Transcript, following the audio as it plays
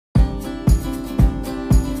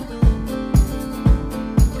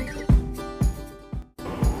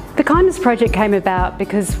Kindness Project came about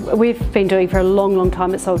because we've been doing for a long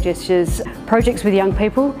time at Soul Gestures projects with young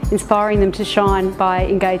people, inspiring them to shine by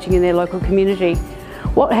engaging in their local community.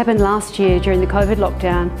 What happened last year during the COVID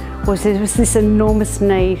lockdown was there was this enormous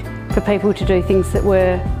need for people to do things that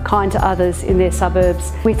were kind to others in their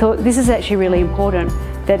suburbs. We thought this is actually really important,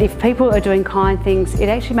 that if people are doing kind things, it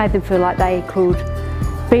actually made them feel like they could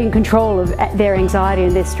be in control of their anxiety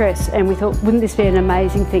and their stress, and we thought, wouldn't this be an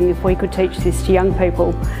amazing thing if we could teach this to young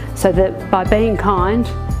people, so that by being kind,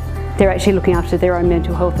 they're actually looking after their own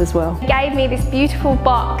mental health as well. He gave me this beautiful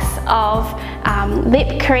box of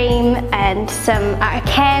lip cream and some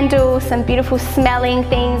candle, some beautiful smelling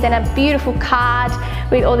things, and a beautiful card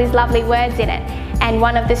with all these lovely words in it. And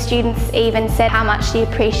one of the students even said how much she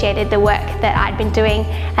appreciated the work that I'd been doing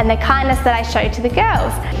and the kindness that I showed to the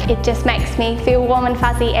girls. It just makes me feel warm and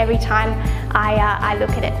fuzzy every time I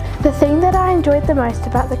look at it. The thing that I enjoyed the most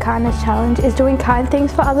about the Kindness Challenge is doing kind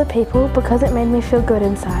things for other people because it made me feel good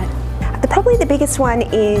inside. Probably the biggest one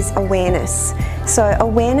is awareness. So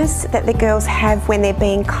awareness that the girls have when they're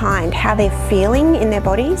being kind, how they're feeling in their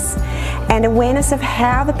bodies, and awareness of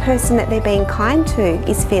how the person that they're being kind to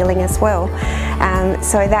is feeling as well.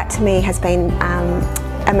 So that to me has been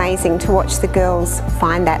amazing, to watch the girls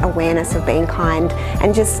find that awareness of being kind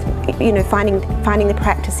and just, you know, finding the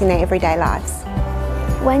practice in their everyday lives.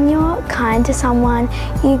 When you're kind to someone,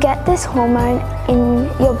 you get this hormone in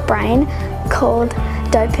your brain called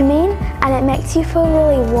dopamine, and it makes you feel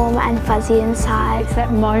really warm and fuzzy inside. It's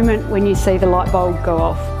that moment when you see the light bulb go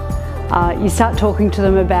off. You start talking to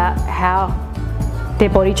them about how their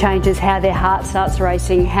body changes, how their heart starts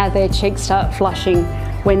racing, how their cheeks start flushing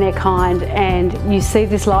when they're kind, and you see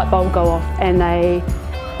this light bulb go off and they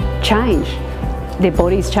change. Their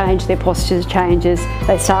bodies change, their postures changes,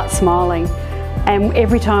 they start smiling. And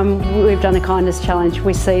every time we've done a kindness challenge,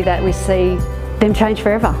 we see that, we see them change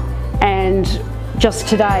forever. And just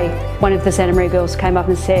today, one of the Santa Maria girls came up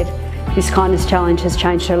and said this kindness challenge has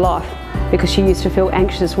changed her life, because she used to feel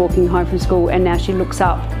anxious walking home from school, and now she looks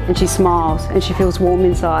up and she smiles and she feels warm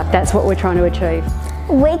inside. That's what we're trying to achieve.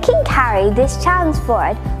 We can carry this challenge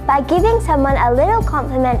forward by giving someone a little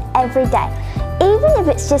compliment every day. Even if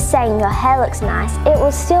it's just saying your hair looks nice, it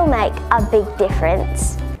will still make a big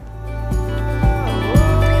difference.